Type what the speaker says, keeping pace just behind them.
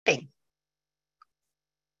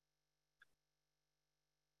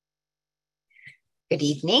Good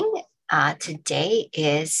evening. Today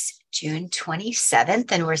is June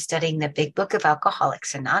 27th, and we're studying the Big Book of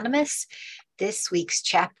Alcoholics Anonymous. This week's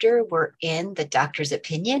chapter, we're in the doctor's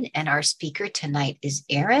opinion, and our speaker tonight is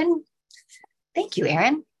Aaron. Thank you,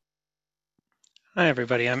 Aaron. Hi,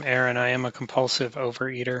 everybody. I'm Aaron. I am a compulsive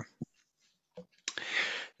overeater.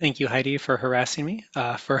 Thank you, Heidi, for harassing me,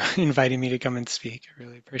 for inviting me to come and speak. I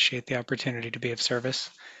really appreciate the opportunity to be of service.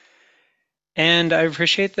 And I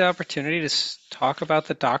appreciate the opportunity to talk about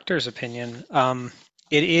the doctor's opinion.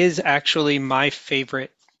 It is actually my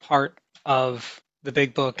favorite part of the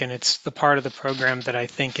big book, and it's the part of the program that I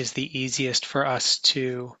think is the easiest for us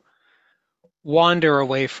to wander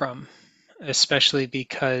away from, especially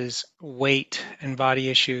because weight and body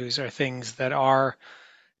issues are things that are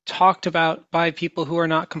talked about by people who are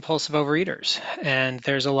not compulsive overeaters. And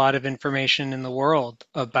there's a lot of information in the world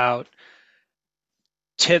about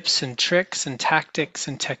tips and tricks and tactics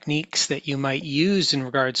and techniques that you might use in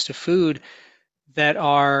regards to food that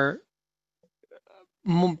are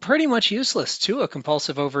pretty much useless to a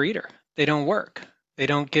compulsive overeater. They don't work. They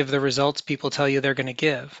don't give the results people tell you they're going to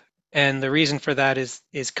give. And the reason for that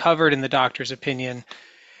is covered in the doctor's opinion.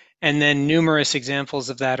 And then numerous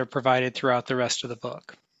examples of that are provided throughout the rest of the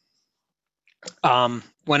book.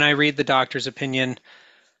 When I read the doctor's opinion,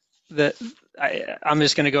 I'm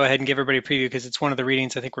just going to go ahead and give everybody a preview because it's one of the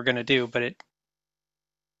readings I think we're going to do. But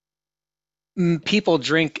people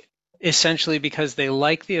drink essentially because they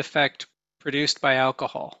like the effect produced by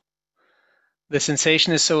alcohol. The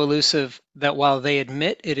sensation is so elusive that while they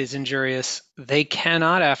admit it is injurious, they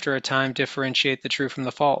cannot, after a time, differentiate the true from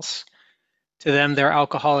the false. To them, their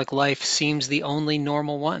alcoholic life seems the only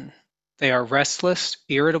normal one. They are restless,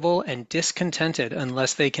 irritable, and discontented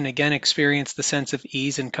unless they can again experience the sense of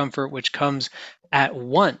ease and comfort which comes at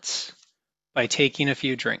once by taking a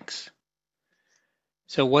few drinks.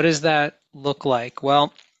 So what does that look like?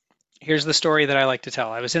 Well, here's the story that I like to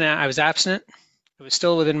tell. I was abstinent. I was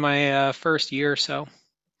still within my first year or so.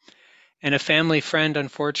 And a family friend,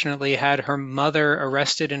 unfortunately, had her mother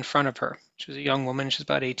arrested in front of her. She was a young woman. She was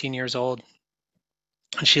about 18 years old.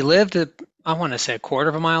 And she lived, I want to say, a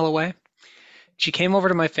quarter of a mile away. She came over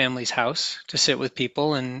to my family's house to sit with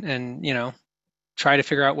people and try to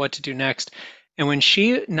figure out what to do next. And when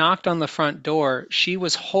she knocked on the front door, she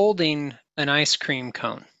was holding an ice cream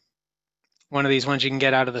cone, one of these ones you can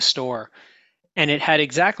get out of the store. And it had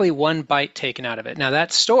exactly one bite taken out of it. Now,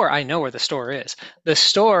 that store, I know where the store is. The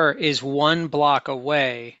store is 1 block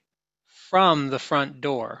away from the front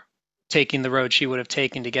door, taking the road she would have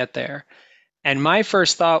taken to get there. And my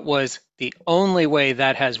first thought was the only way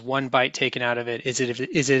that has one bite taken out of it is it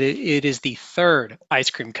is the third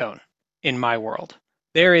ice cream cone in my world.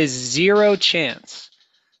 There is zero chance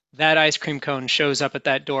that ice cream cone shows up at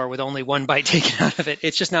that door with only one bite taken out of it.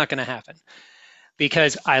 It's just not going to happen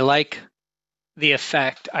because I like the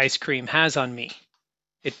effect ice cream has on me.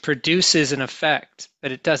 It produces an effect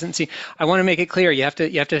that it doesn't see. I want to make it clear. You have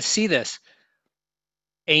to see this.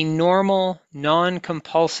 A normal,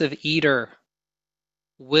 non-compulsive eater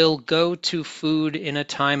will go to food in a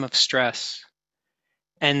time of stress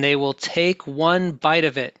and they will take one bite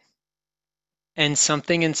of it and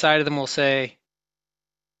something inside of them will say,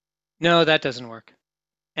 no, that doesn't work,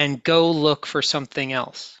 and go look for something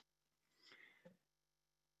else.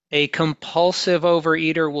 A compulsive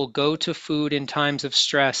overeater will go to food in times of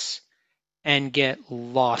stress and get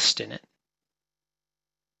lost in it.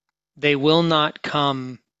 They will not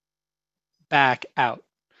come back out.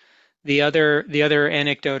 The other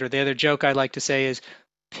anecdote or the other joke I like to say is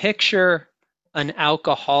picture an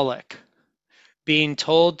alcoholic being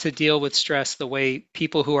told to deal with stress the way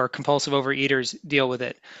people who are compulsive overeaters deal with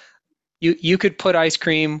it. You could put ice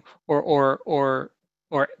cream or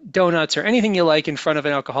donuts or anything you like in front of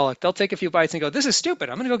an alcoholic. They'll take a few bites and go, "This is stupid.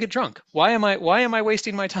 I'm going to go get drunk. Why am I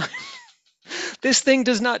wasting my time? This thing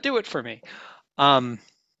does not do it for me."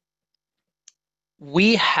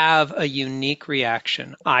 We have a unique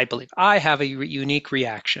reaction. I believe I have a unique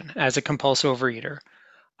reaction as a compulsive overeater.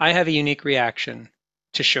 I have a unique reaction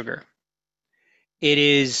to sugar. It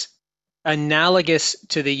is analogous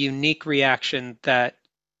to the unique reaction that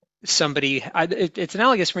it's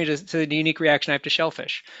analogous for me to the unique reaction I have to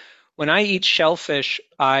shellfish. When I eat shellfish,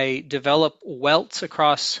 I develop welts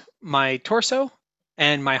across my torso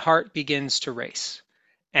and my heart begins to race.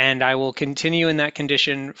 And I will continue in that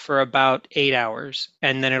condition for about 8 hours,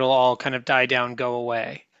 and then it'll all kind of die down, go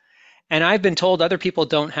away. And I've been told other people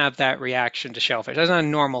don't have that reaction to shellfish. That's not a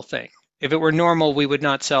normal thing. If it were normal, we would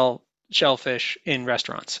not sell shellfish in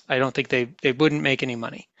restaurants. I don't think they wouldn't make any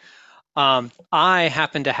money. I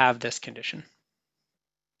happen to have this condition.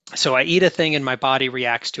 So I eat a thing and my body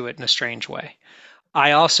reacts to it in a strange way.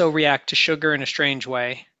 I also react to sugar in a strange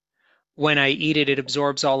way. When I eat it, it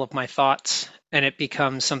absorbs all of my thoughts and it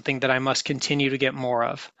becomes something that I must continue to get more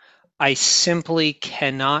of. I simply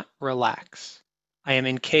cannot relax. I am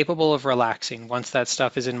incapable of relaxing once that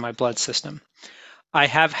stuff is in my blood system. I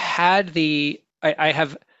have had the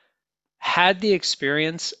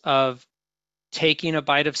experience of taking a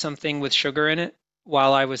bite of something with sugar in it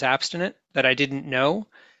while I was abstinent that I didn't know,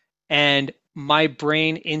 and my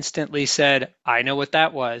brain instantly said, I know what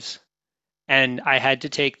that was. And I had to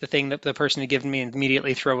take the thing that the person had given me and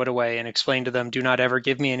immediately throw it away and explain to them, do not ever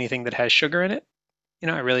give me anything that has sugar in it.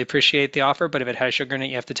 I really appreciate the offer, but if it has sugar in it,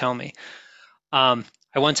 you have to tell me. I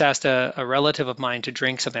once asked a relative of mine to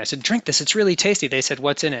drink something. I said, drink this, it's really tasty. They said,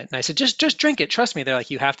 what's in it? And I said, just drink it, trust me. They're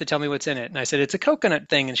like, you have to tell me what's in it. And I said, it's a coconut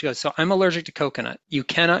thing. And she goes, so I'm allergic to coconut. You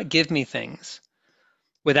cannot give me things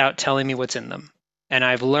without telling me what's in them. And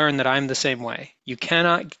I've learned that I'm the same way. You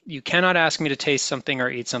cannot ask me to taste something or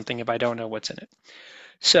eat something if I don't know what's in it.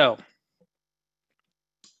 So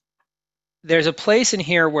there's a place in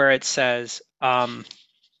here where it says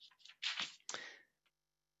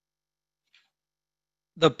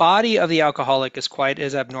the body of the alcoholic is quite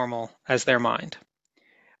as abnormal as their mind.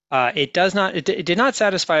 It did not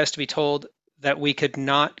satisfy us to be told that we could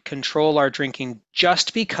not control our drinking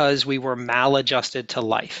just because we were maladjusted to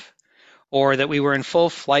life, or that we were in full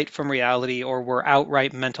flight from reality, or were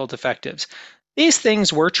outright mental defectives. These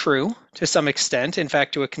things were true to some extent, in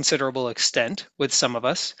fact, to a considerable extent with some of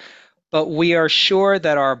us, but we are sure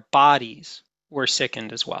that our bodies were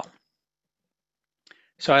sickened as well.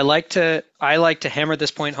 So I like to hammer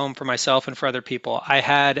this point home for myself and for other people. I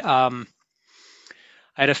had a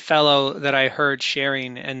fellow that I heard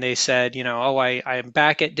sharing, and they said, oh, I'm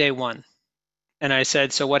back at day one. And I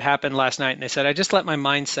said, so what happened last night? And they said, I just let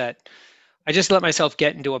myself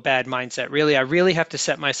get into a bad mindset. Really, I really have to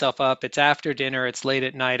set myself up. It's after dinner, it's late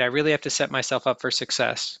at night. I really have to set myself up for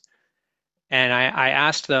success. And I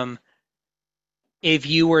asked them, if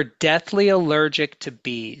you were deathly allergic to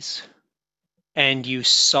bees and you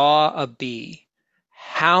saw a bee,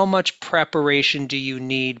 how much preparation do you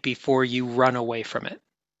need before you run away from it?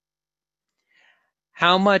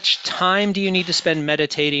 How much time do you need to spend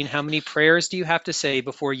meditating? How many prayers do you have to say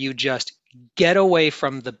before you just get away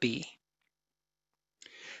from the bee?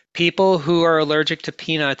 People who are allergic to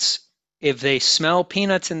peanuts, if they smell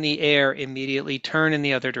peanuts in the air, immediately turn in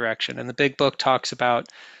the other direction. And the big book talks about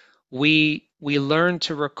we learn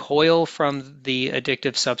to recoil from the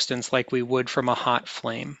addictive substance like we would from a hot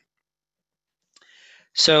flame.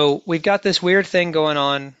 So we've got this weird thing going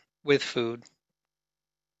on with food.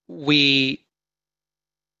 When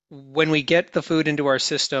we get the food into our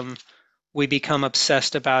system, we become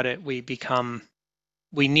obsessed about it. We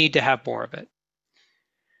need to have more of it.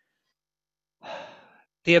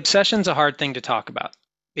 The obsession's a hard thing to talk about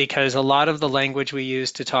because a lot of the language we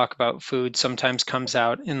use to talk about food sometimes comes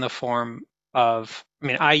out in the form of,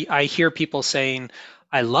 I hear people saying,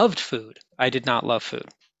 I loved food. I did not love food.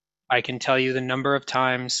 I can tell you the number of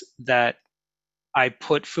times that I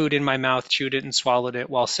put food in my mouth, chewed it, and swallowed it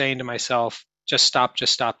while saying to myself, just stop,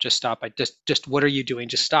 just stop, just stop. What are you doing?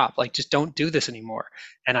 Just stop. Like, just don't do this anymore.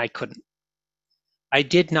 And I couldn't. I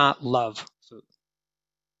did not love food.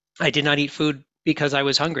 I did not eat food because I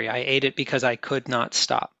was hungry. I ate it because I could not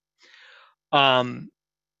stop. Um,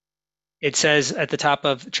 it says at the top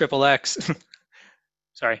of Triple X,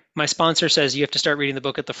 sorry, my sponsor says you have to start reading the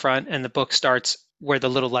book at the front, and the book starts where the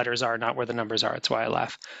little letters are, not where the numbers are. That's why I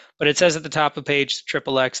laugh. But it says at the top of page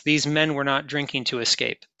Triple X, these men were not drinking to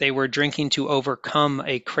escape. They were drinking to overcome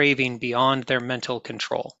a craving beyond their mental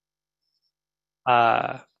control.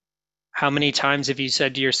 Uh, how many times have you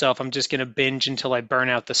said to yourself, I'm just going to binge until I burn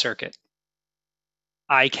out the circuit?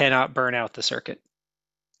 I cannot burn out the circuit.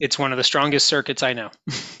 It's one of the strongest circuits I know.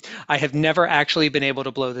 I have never actually been able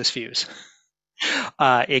to blow this fuse.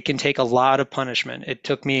 It can take a lot of punishment. It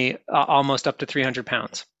took me almost up to 300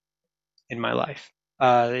 pounds in my life.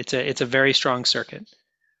 It's a very strong circuit.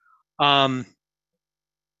 And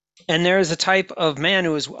there is a type of man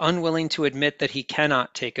who is unwilling to admit that he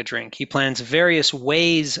cannot take a drink. He plans various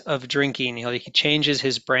ways of drinking. He changes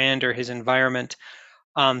his brand or his environment.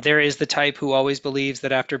 There is the type who always believes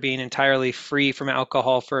that after being entirely free from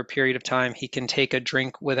alcohol for a period of time, he can take a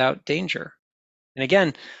drink without danger. And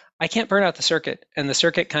again, I can't burn out the circuit, and the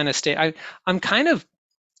circuit kind of I'm kind of,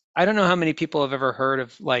 I don't know how many people have ever heard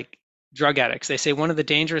of like drug addicts. They say one of the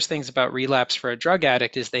dangerous things about relapse for a drug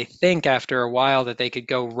addict is they think after a while that they could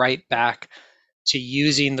go right back to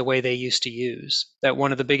using the way they used to use. That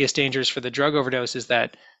one of the biggest dangers for the drug overdose is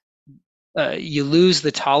that you lose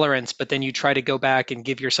the tolerance, but then you try to go back and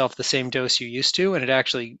give yourself the same dose you used to, and it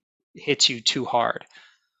actually hits you too hard.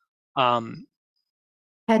 Um,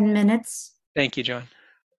 10 minutes. Thank you, John.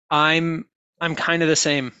 I'm I'm kind of the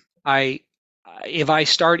same. I if I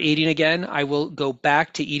start eating again, I will go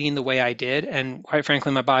back to eating the way I did, and quite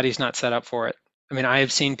frankly, my body's not set up for it. I mean, I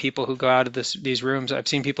have seen people who go out of these rooms. I've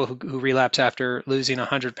seen people who relapse after losing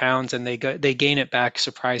 100 pounds, and they gain it back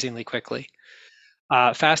surprisingly quickly,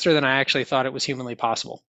 faster than I actually thought it was humanly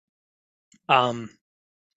possible. Um,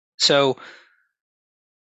 so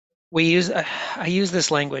I use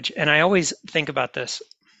this language, and I always think about this.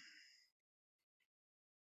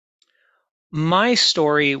 My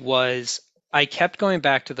story was I kept going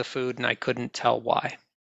back to the food, and I couldn't tell why.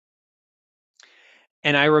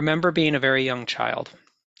 And I remember being a very young child.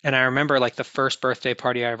 And I remember like the first birthday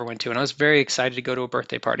party I ever went to, and I was very excited to go to a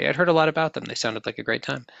birthday party. I'd heard a lot about them. They sounded like a great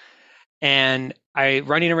time. And I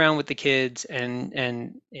running around with the kids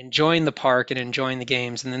and enjoying the park and enjoying the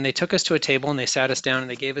games. And then they took us to a table and they sat us down and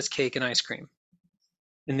they gave us cake and ice cream.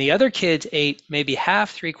 And the other kids ate maybe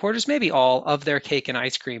half, three quarters, maybe all of their cake and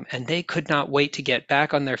ice cream, and they could not wait to get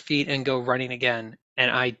back on their feet and go running again. And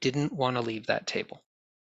I didn't want to leave that table.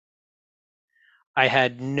 I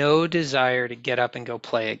had no desire to get up and go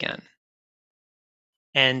play again.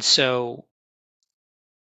 And so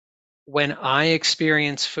when I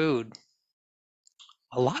experience food,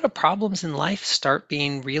 a lot of problems in life start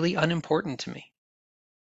being really unimportant to me.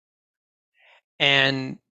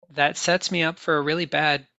 And that sets me up for a really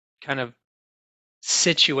bad kind of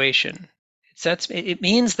situation. It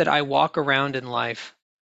means that I walk around in life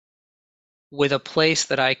with a place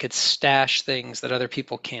that I could stash things that other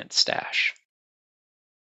people can't stash.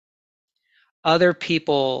 Other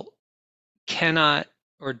people cannot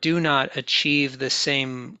or do not achieve the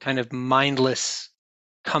same kind of mindless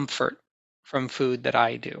comfort from food that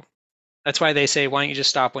I do. That's why they say, why don't you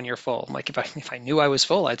just stop when you're full? I'm like, if I knew I was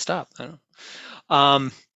full, I'd stop. I don't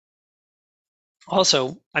know.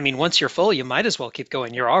 Also, I mean, once you're full, you might as well keep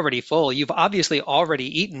going. You're already full. You've obviously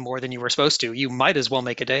already eaten more than you were supposed to. You might as well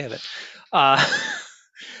make a day of it. Uh,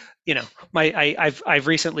 you know, I've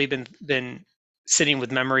recently been sitting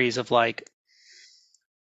with memories of like,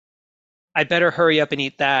 I better hurry up and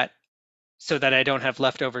eat that so that I don't have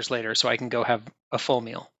leftovers later, so I can go have a full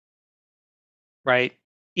meal, right?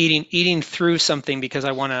 Eating through something because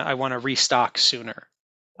I wanna restock sooner.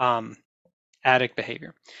 Um, Addict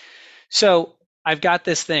behavior. So I've got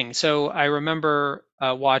this thing. So I remember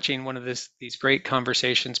watching one of these great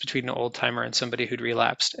conversations between an old timer and somebody who'd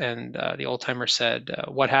relapsed, and the old timer said,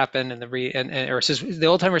 "What happened?" And the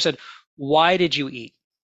old timer said, "Why did you eat?"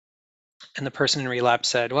 And the person in relapse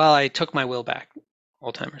said, "Well, I took my will back."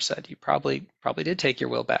 Old timer said, "You probably did take your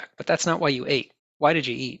will back, but that's not why you ate. Why did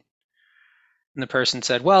you eat?" And the person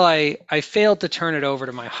said, "Well, I failed to turn it over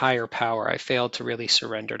to my higher power. I failed to really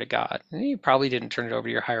surrender to God." And you probably didn't turn it over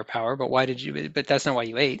to your higher power, but why did you? But that's not why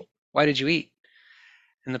you ate. Why did you eat?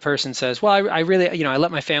 And the person says, "Well, I really, I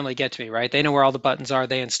let my family get to me, right? They know where all the buttons are.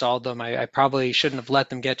 They installed them. I probably shouldn't have let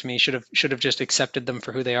them get to me. Should have just accepted them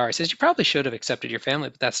for who they are." He says, "You probably should have accepted your family,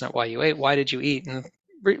 but that's not why you ate. Why did you eat?" And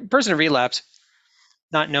the person in relapse,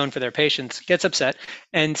 not known for their patience, gets upset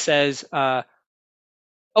and says,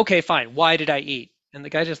 "Okay, fine. Why did I eat?" And the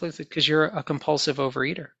guy just looks at, "Because you're a compulsive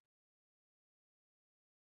overeater.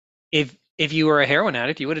 If you were a heroin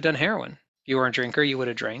addict, you would have done heroin. If you were a drinker, you would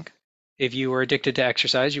have drank. If you were addicted to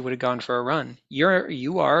exercise, you would have gone for a run.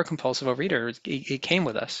 You are a compulsive overeater. It came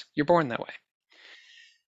with us. You're born that way."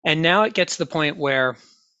 And now it gets to the point where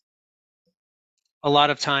a lot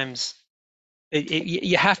of times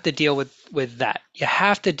you have to deal with that. You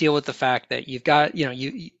have to deal with the fact that you've got,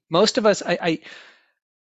 most of us,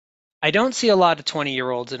 I don't see a lot of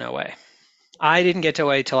 20-year-olds in OA. I didn't get to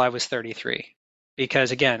OA till I was 33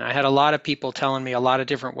 because again, I had a lot of people telling me a lot of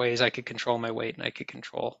different ways I could control my weight and I could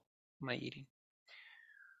control my eating.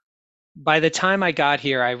 By the time I got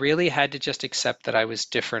here, I really had to just accept that I was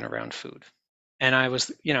different around food. And I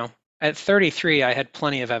was, at 33, I had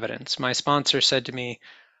plenty of evidence. My sponsor said to me,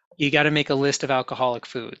 "You got to make a list of alcoholic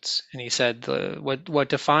foods." And he said, what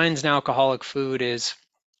defines an alcoholic food is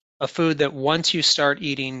a food that once you start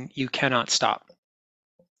eating, you cannot stop.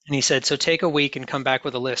 And he said, "So take a week and come back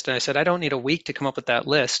with a list." And I said, "I don't need a week to come up with that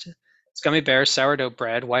list. It's gummy bears, sourdough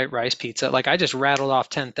bread, white rice, pizza." Like I just rattled off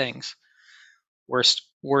 10 things. Worst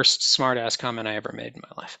smart ass comment I ever made in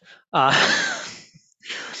my life.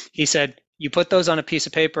 He said, "You put those on a piece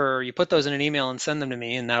of paper or you put those in an email and send them to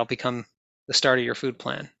me, and that'll become the start of your food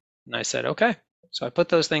plan." And I said, "Okay." So I put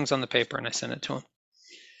those things on the paper and I sent it to him.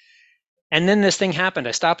 And then this thing happened.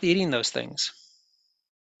 I stopped eating those things.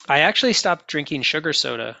 I actually stopped drinking sugar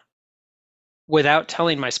soda without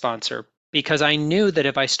telling my sponsor because I knew that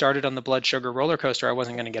if I started on the blood sugar roller coaster, I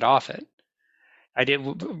wasn't going to get off it.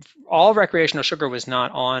 All recreational sugar was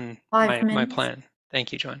not on 5 my minutes. plan.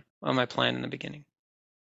 Thank you, Joan. On my plan in the beginning.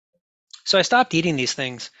 So I stopped eating these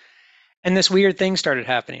things, and this weird thing started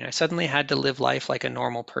happening. I suddenly had to live life like a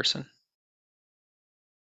normal person.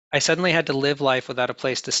 I suddenly had to live life without a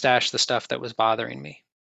place to stash the stuff that was bothering me.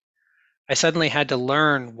 I suddenly had to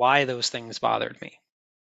learn why those things bothered me.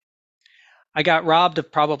 I got robbed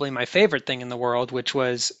of probably my favorite thing in the world, which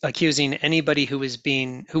was accusing anybody who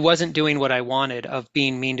wasn't doing what I wanted of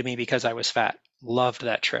being mean to me because I was fat. Loved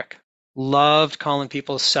that trick. Loved calling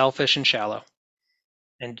people selfish and shallow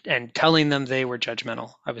and telling them they were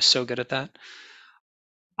judgmental. I was so good at that.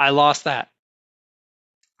 I lost that.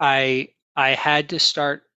 I had to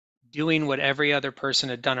start doing what every other person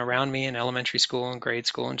had done around me in elementary school and grade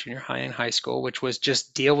school and junior high and high school, which was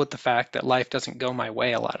just deal with the fact that life doesn't go my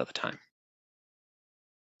way a lot of the time.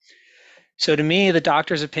 So to me, the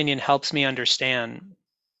doctor's opinion helps me understand.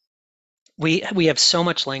 We have so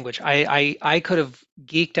much language. I could have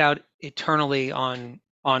geeked out eternally on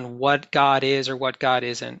what God is or what God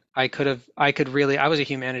isn't. I was a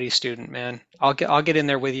humanities student, man. I'll get in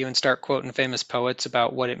there with you and start quoting famous poets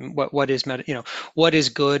about what is what is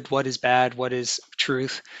good, what is bad, what is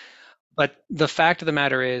truth. But the fact of the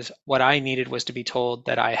matter is, what I needed was to be told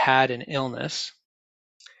that I had an illness.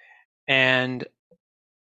 And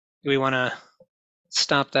do we want to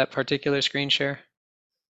stop that particular screen share?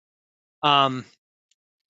 I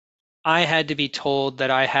had to be told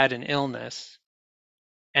that I had an illness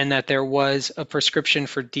and that there was a prescription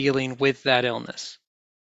for dealing with that illness.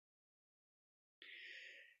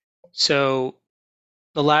 So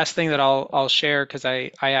the last thing that I'll share, because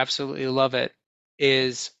I absolutely love it,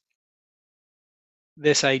 is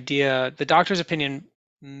this idea. The doctor's opinion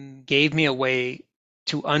gave me a way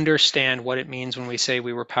to understand what it means when we say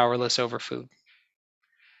we were powerless over food.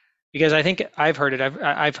 Because I think I've heard it.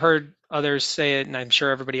 I've heard others say it, and I'm sure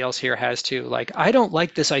everybody else here has too. Like, I don't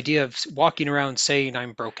like this idea of walking around saying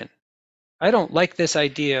I'm broken. I don't like this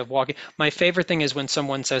idea of walking. My favorite thing is when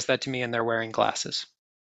someone says that to me and they're wearing glasses.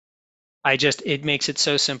 It makes it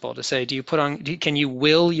so simple to say, can you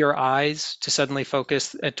will your eyes to suddenly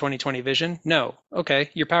focus at 20/20 vision? No. Okay,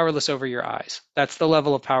 you're powerless over your eyes. That's the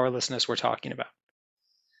level of powerlessness we're talking about.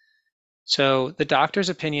 So the doctor's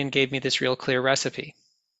opinion gave me this real clear recipe.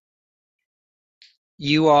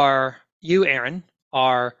 You, Aaron,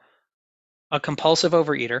 are a compulsive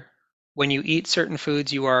overeater. When you eat certain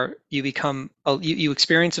foods, you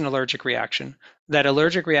experience an allergic reaction. That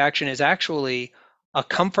allergic reaction is actually a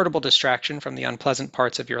comfortable distraction from the unpleasant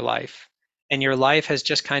parts of your life. And your life has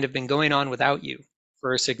just kind of been going on without you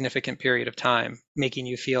for a significant period of time, making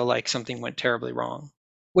you feel like something went terribly wrong,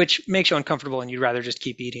 which makes you uncomfortable and you'd rather just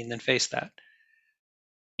keep eating than face that.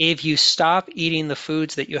 If you stop eating the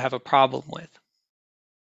foods that you have a problem with,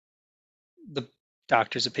 the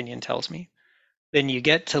doctor's opinion tells me, then you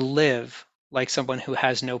get to live like someone who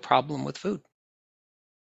has no problem with food.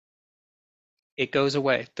 It goes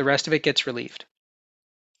away. The rest of it gets relieved.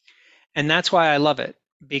 And that's why I love it,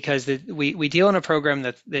 because we deal in a program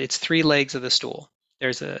that it's three legs of the stool.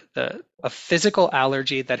 There's a physical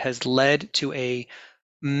allergy that has led to a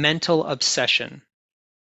mental obsession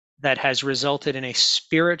that has resulted in a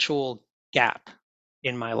spiritual gap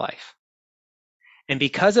in my life. And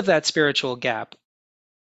because of that spiritual gap,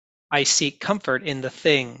 I seek comfort in the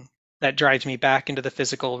thing that drives me back into the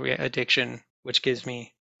physical addiction, which gives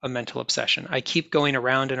me a mental obsession. I keep going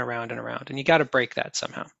around and around and around, and you got to break that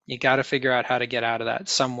somehow. You got to figure out how to get out of that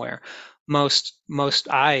somewhere. Most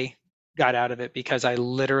I got out of it because I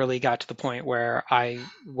literally got to the point where I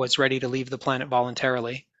was ready to leave the planet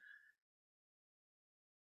voluntarily.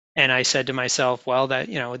 And I said to myself, well, that,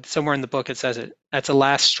 somewhere in the book it says it, that's a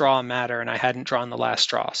last straw matter, and I hadn't drawn the last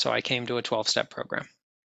straw. So I came to a 12-step program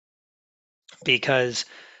because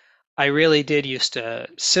I really did used to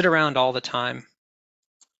sit around all the time.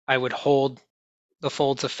 I would hold the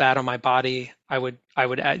folds of fat on my body. I would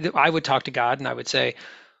talk to God and I would say,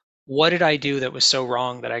 what did I do that was so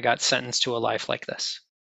wrong that I got sentenced to a life like this?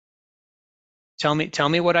 Tell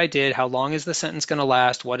me what I did. How long is the sentence going to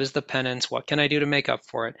last? What is the penance? What can I do to make up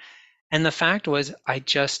for it? And the fact was,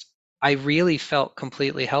 I really felt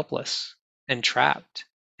completely helpless and trapped,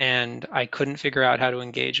 and I couldn't figure out how to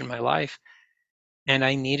engage in my life. And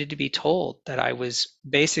I needed to be told that I was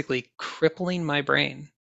basically crippling my brain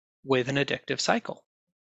with an addictive cycle.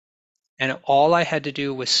 And all I had to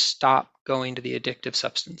do was stop going to the addictive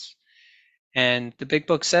substance. And the big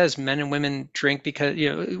book says men and women drink because,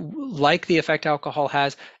 like the effect alcohol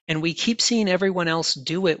has, and we keep seeing everyone else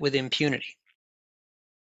do it with impunity.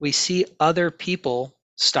 We see other people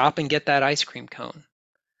stop and get that ice cream cone.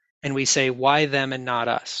 And we say, why them and not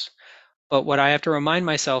us? But what I have to remind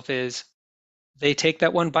myself is they take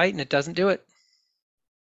that one bite and it doesn't do it.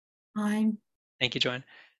 Time. Thank you, Joanne.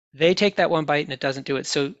 They take that one bite and it doesn't do it.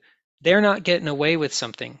 So they're not getting away with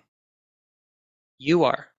something. You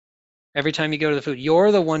are. Every time you go to the food,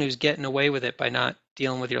 you're the one who's getting away with it by not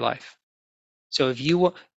dealing with your life. So if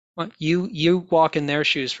you walk in their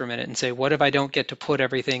shoes for a minute and say, what if I don't get to put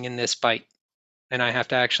everything in this bite and I have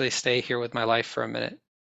to actually stay here with my life for a minute?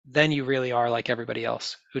 Then you really are like everybody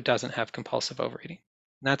else who doesn't have compulsive overeating.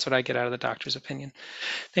 And that's what I get out of the doctor's opinion.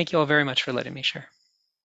 Thank you all very much for letting me share.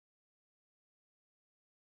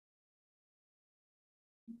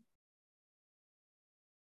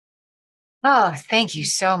 Oh, thank you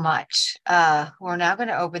so much. We're now going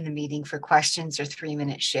to open the meeting for questions or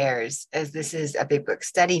 3-minute shares. As this is a Big Book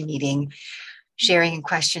study meeting, sharing and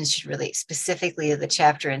questions should relate specifically to the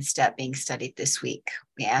chapter and step being studied this week.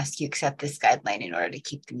 We ask you accept this guideline in order to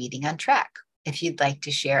keep the meeting on track. If you'd like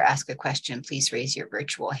to share, ask a question, please raise your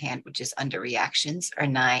virtual hand, which is under reactions, or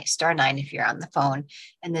 *9 if you're on the phone,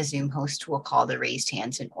 and the Zoom host will call the raised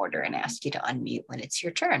hands in order and ask you to unmute when it's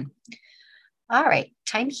your turn. All right,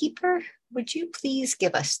 timekeeper, would you please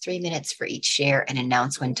give us 3 minutes for each share and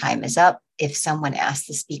announce when time is up? If someone asks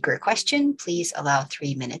the speaker a question, please allow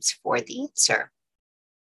 3 minutes for the answer.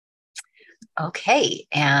 Okay,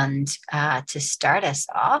 and to start us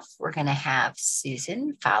off, we're going to have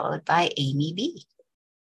Susan followed by Amy B.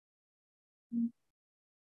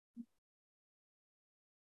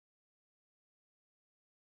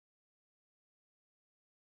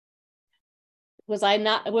 Was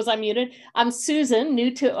I muted? I'm Susan,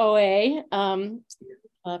 new to OA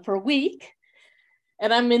for a week,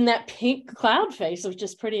 and I'm in that pink cloud phase, which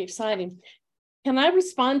is pretty exciting. Can I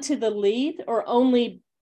respond to the lead or only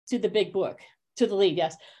to the big book? To the lead,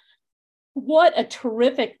 yes. What a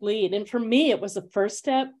terrific lead. And for me, it was a first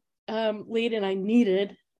step lead, and I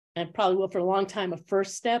needed, and probably will for a long time, a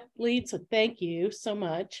first step lead. So thank you so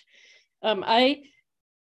much. When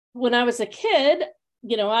I was a kid,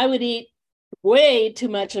 I would eat way too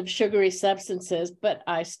much of sugary substances, but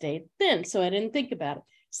I stayed thin, so I didn't think about it.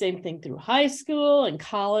 Same thing through high school and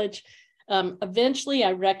college. Eventually,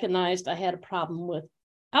 I recognized I had a problem with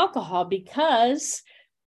alcohol because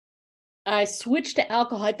I switched to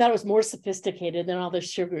alcohol. I thought it was more sophisticated than all the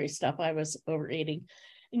sugary stuff I was overeating.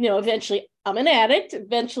 Eventually, I'm an addict.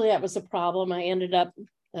 Eventually, that was a problem. I ended up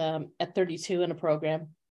at 32 in a program.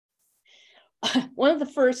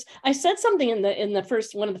 I said something in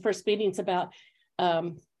one of the first meetings about,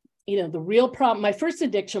 the real problem. My first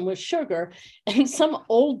addiction was sugar. And some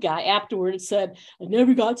old guy afterwards said, I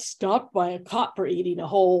never got stopped by a cop for eating a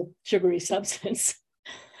whole sugary substance.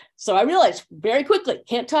 So I realized very quickly,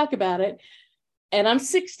 can't talk about it. And I'm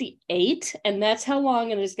 68, and that's how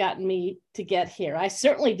long it has gotten me to get here. I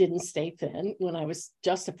certainly didn't stay thin when I was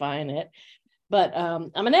justifying it. But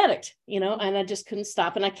I'm an addict, and I just couldn't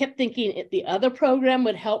stop. And I kept thinking the other program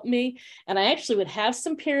would help me. And I actually would have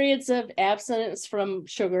some periods of abstinence from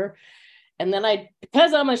sugar. And then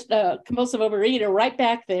because I'm a compulsive overeater, right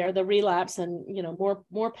back there, the relapse and,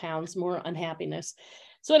 more pounds, more unhappiness.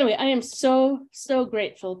 So anyway, I am so, so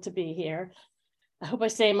grateful to be here. I hope I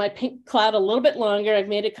stay in my pink cloud a little bit longer. I've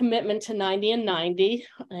made a commitment to 90 and 90.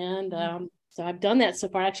 And so I've done that so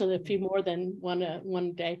far, actually a few more than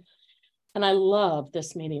one day. And I love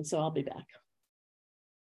this meeting, so I'll be back.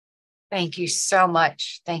 Thank you so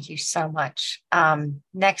much. Thank you so much.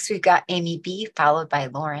 Next, we've got Amy B, followed by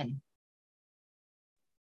Lauren.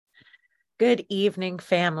 Good evening,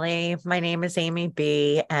 family. My name is Amy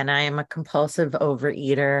B, and I am a compulsive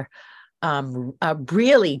overeater, a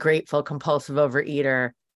really grateful compulsive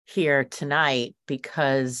overeater here tonight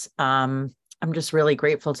because I'm just really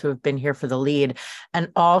grateful to have been here for the lead.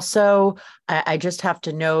 And also, I just have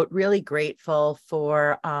to note, really grateful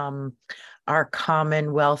for our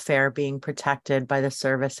common welfare being protected by the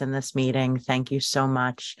service in this meeting. Thank you so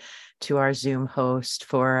much to our Zoom host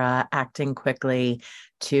for acting quickly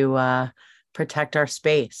to protect our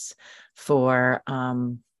space for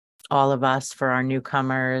all of us, for our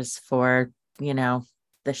newcomers, for, the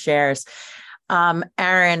shares.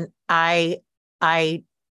 Aaron, I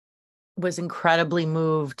was incredibly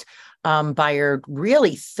moved by your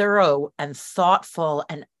really thorough and thoughtful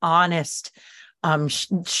and honest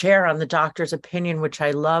share on the doctor's opinion, which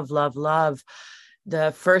I love, love, love.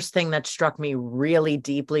 The first thing that struck me really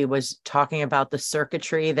deeply was talking about the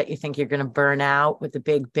circuitry that you think you're going to burn out with the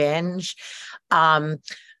big binge. I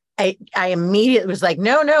immediately was like,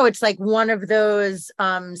 no, it's like one of those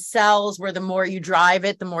cells where the more you drive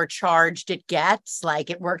it, the more charged it gets.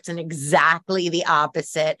 Like it works in exactly the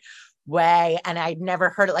opposite way. And I'd never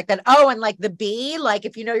heard it like that. Oh, and like the bee, like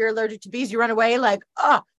if you know you're allergic to bees, you run away. Like,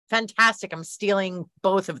 oh, fantastic. I'm stealing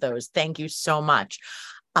both of those. Thank you so much.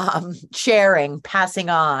 Sharing, passing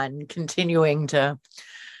on, continuing to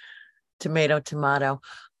tomato.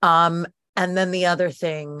 And then the other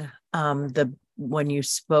thing, when you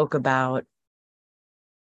spoke about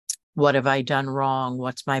what have I done wrong?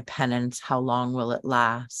 What's my penance? How long will it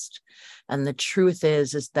last? And the truth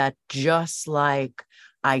is that just like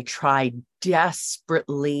I tried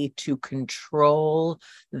desperately to control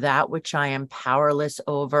that which I am powerless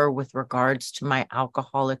over with regards to my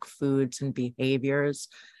alcoholic foods and behaviors,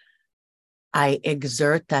 I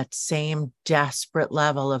exert that same desperate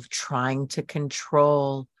level of trying to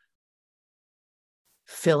control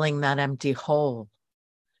filling that empty hole.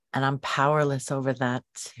 And I'm powerless over that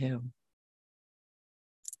too.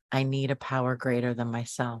 I need a power greater than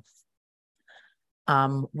myself.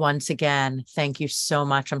 Once again, thank you so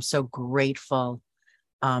much. I'm so grateful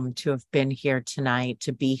to have been here tonight,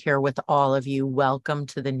 to be here with all of you. Welcome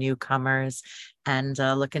to the newcomers, and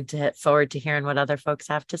looking forward to hearing what other folks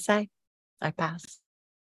have to say. I pass.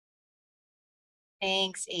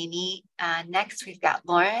 Thanks, Amy. Next, we've got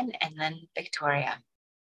Lauren and then Victoria.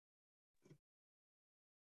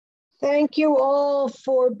 Thank you all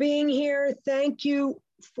for being here. Thank you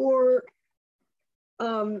for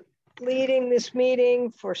leading this meeting,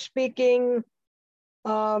 for speaking.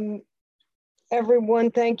 Everyone,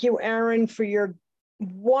 thank you, Aaron, for your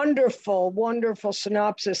wonderful, wonderful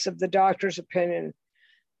synopsis of the doctor's opinion.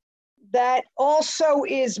 That also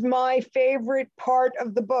is my favorite part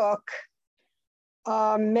of the book.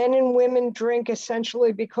 Men and women drink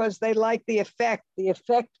essentially because they like the effect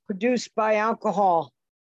produced by alcohol.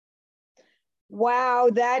 Wow,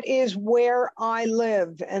 that is where I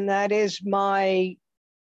live, and that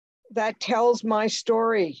tells my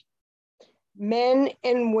story. Men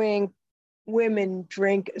and women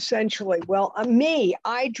drink essentially. Well,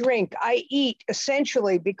 I drink, I eat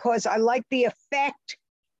essentially because I like the effect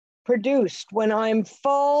produced. When I'm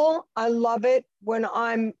full, I love it. When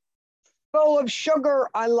I'm full of sugar,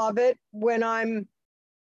 I love it. When I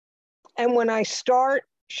start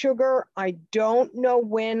sugar, I don't know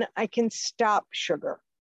when I can stop sugar.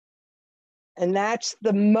 And that's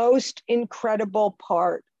the most incredible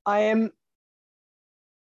part. I am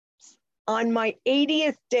on my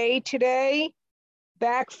 80th day today,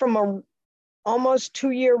 back from a almost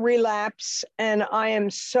 2-year relapse. And I am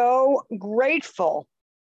so grateful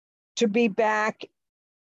to be back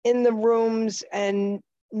in the rooms and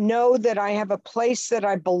know that I have a place that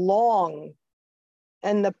I belong.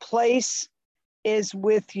 And the place is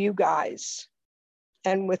with you guys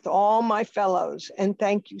and with all my fellows. And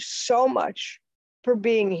thank you so much for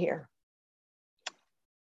being here.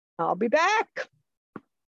 I'll be back.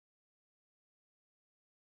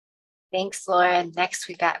 Thanks, Lauren. Next,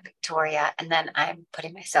 we got Victoria, and then I'm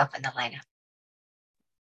putting myself in the lineup.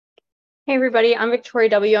 Hey, everybody. I'm Victoria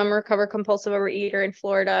W. I'm a recovered compulsive overeater in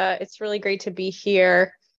Florida. It's really great to be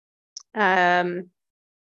here. I'll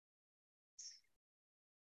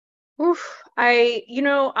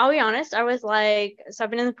be honest. I was like, so I've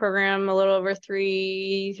been in the program a little over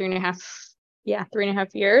three and a half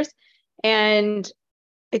years. And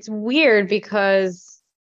it's weird because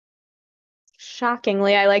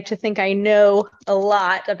shockingly, I like to think I know a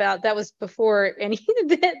lot about, that was before any of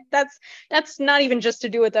that. That's not even just to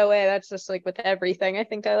do with OA. That's just like with everything. I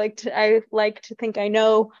think I like to think I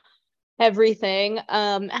know everything.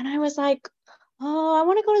 And I was like, oh, I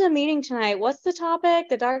want to go to the meeting tonight. What's the topic?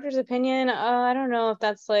 The doctor's opinion? I don't know if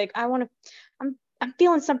that's like, I'm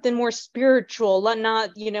feeling something more spiritual, not,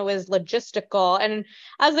 as logistical. And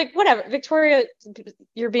I was like, whatever, Victoria,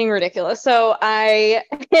 you're being ridiculous. So I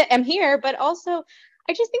am here, but also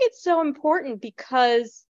I just think it's so important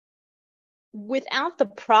because without the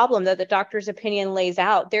problem that the doctor's opinion lays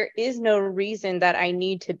out, there is no reason that I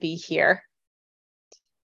need to be here.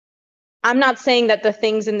 I'm not saying that the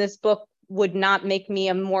things in this book would not make me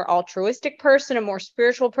a more altruistic person, a more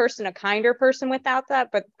spiritual person, a kinder person without that.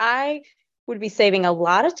 But I would be saving a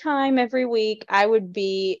lot of time every week. I would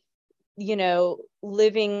be,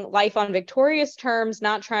 living life on Victoria's terms,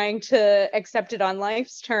 not trying to accept it on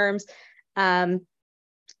life's terms. And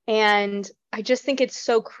I just think it's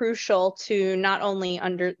so crucial to not only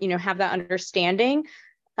have that understanding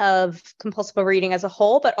of compulsive overeating as a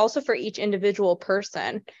whole, but also for each individual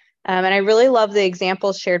person. And I really love the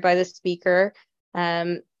examples shared by the speaker.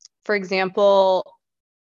 For example,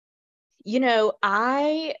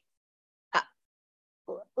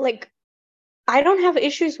 I don't have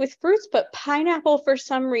issues with fruits, but pineapple, for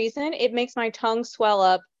some reason, it makes my tongue swell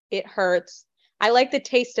up. It hurts. I like the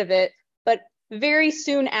taste of it, but very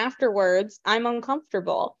soon afterwards, I'm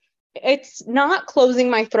uncomfortable. It's not closing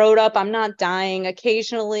my throat up. I'm not dying.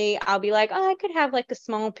 Occasionally, I'll be like, oh, I could have like a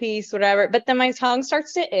small piece, whatever. But then my tongue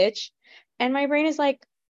starts to itch, and my brain is like,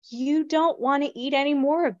 you don't want to eat any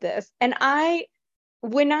more of this. And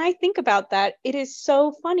when I think about that, it is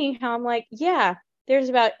so funny how I'm like, yeah, there's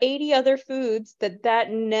about 80 other foods that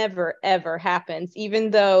never, ever happens,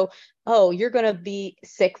 even though, oh, you're going to be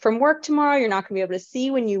sick from work tomorrow. You're not going to be able to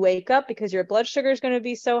see when you wake up because your blood sugar is going to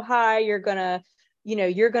be so high. You're going to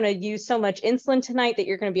use so much insulin tonight that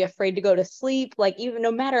you're going to be afraid to go to sleep. Like, even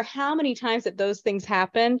no matter how many times that those things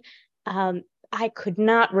happen, I could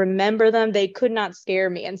not remember them. They could not scare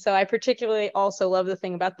me. And so I particularly also love the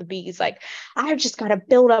thing about the bees. Like, I've just got to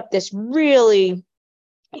build up this really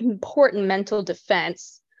important mental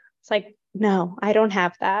defense. It's like, no, I don't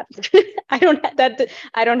have that. I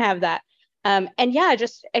don't have that. And yeah,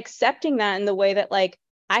 just accepting that in the way that, like,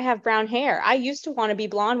 I have brown hair. I used to want to be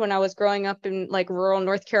blonde when I was growing up in like rural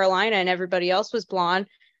North Carolina and everybody else was blonde.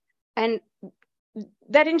 And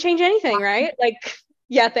that didn't change anything, right? Like,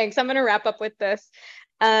 yeah, thanks. I'm going to wrap up with this.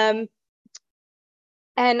 And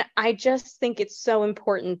I just think it's so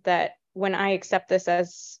important that when I accept this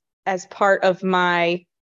as part of my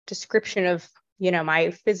description of,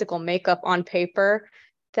 my physical makeup on paper,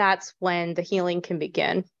 that's when the healing can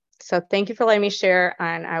begin. So thank you for letting me share,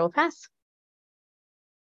 and I will pass.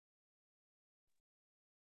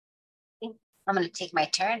 I'm going to take my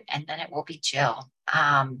turn, and then it will be Jill.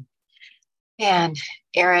 And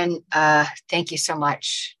Erin, thank you so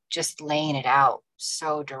much. Just laying it out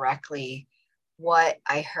so directly. What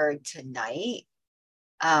I heard tonight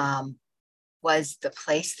was the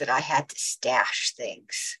place that I had to stash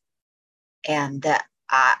things, and that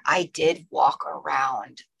I did walk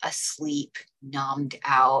around asleep, numbed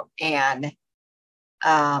out, and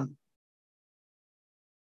I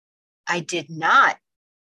did not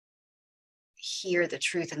hear the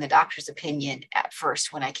truth in the doctor's opinion at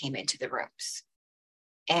first when I came into the rooms,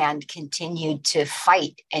 and continued to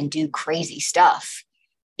fight and do crazy stuff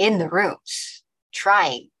in the rooms,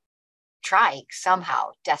 trying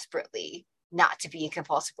somehow desperately not to be a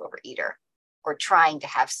compulsive overeater, or trying to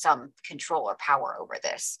have some control or power over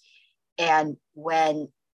this. And when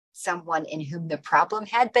someone in whom the problem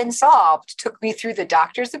had been solved took me through the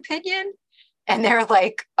doctor's opinion, and they're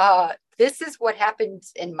like, this is what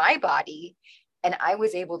happens in my body. And I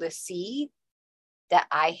was able to see that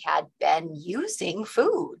I had been using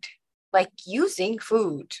food. I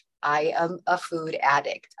am a food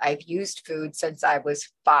addict. I've used food since I was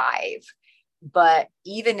 5. But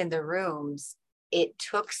even in the rooms, it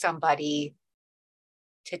took somebody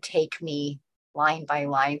to take me line by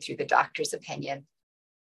line through the doctor's opinion,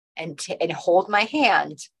 and hold my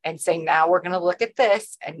hand and say, now we're going to look at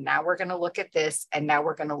this, and now we're going to look at this, and now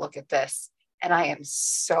we're going to look at this. And I am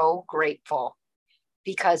so grateful,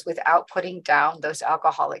 because without putting down those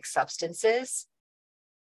alcoholic substances,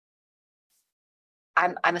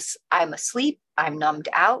 I'm asleep, I'm numbed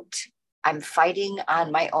out, I'm fighting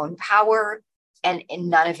on my own power, and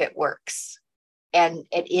none of it works. And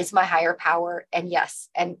it is my higher power. And yes,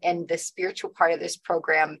 and the spiritual part of this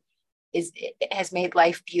program it has made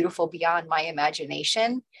life beautiful beyond my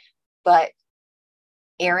imagination. But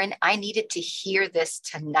Erin, I needed to hear this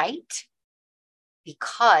tonight,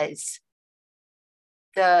 because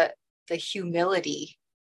the humility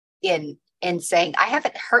in saying, I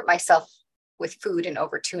haven't hurt myself with food in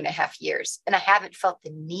over 2.5 years, and I haven't felt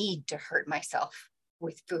the need to hurt myself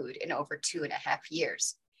with food in over 2.5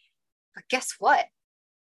 years. But guess what?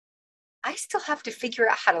 I still have to figure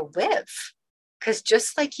out how to live. Because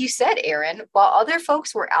just like you said, Erin, while other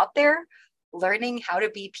folks were out there learning how to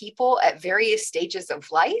be people at various stages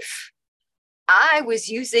of life, I was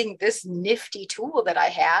using this nifty tool that I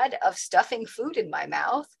had of stuffing food in my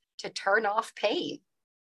mouth to turn off pain.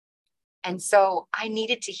 And so I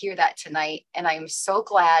needed to hear that tonight. And I am so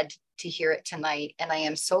glad to hear it tonight. And I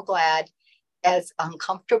am so glad, as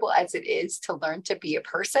uncomfortable as it is to learn to be a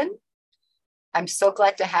person, I'm so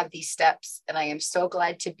glad to have these steps. And I am so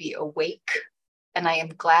glad to be awake. And I am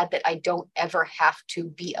glad that I don't ever have to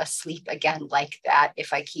be asleep again like that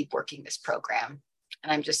if I keep working this program.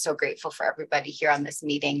 And I'm just so grateful for everybody here on this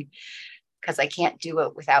meeting, because I can't do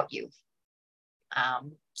it without you.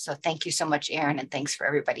 So thank you so much, Erin, and thanks for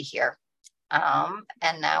everybody here.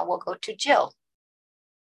 And now we'll go to Jill.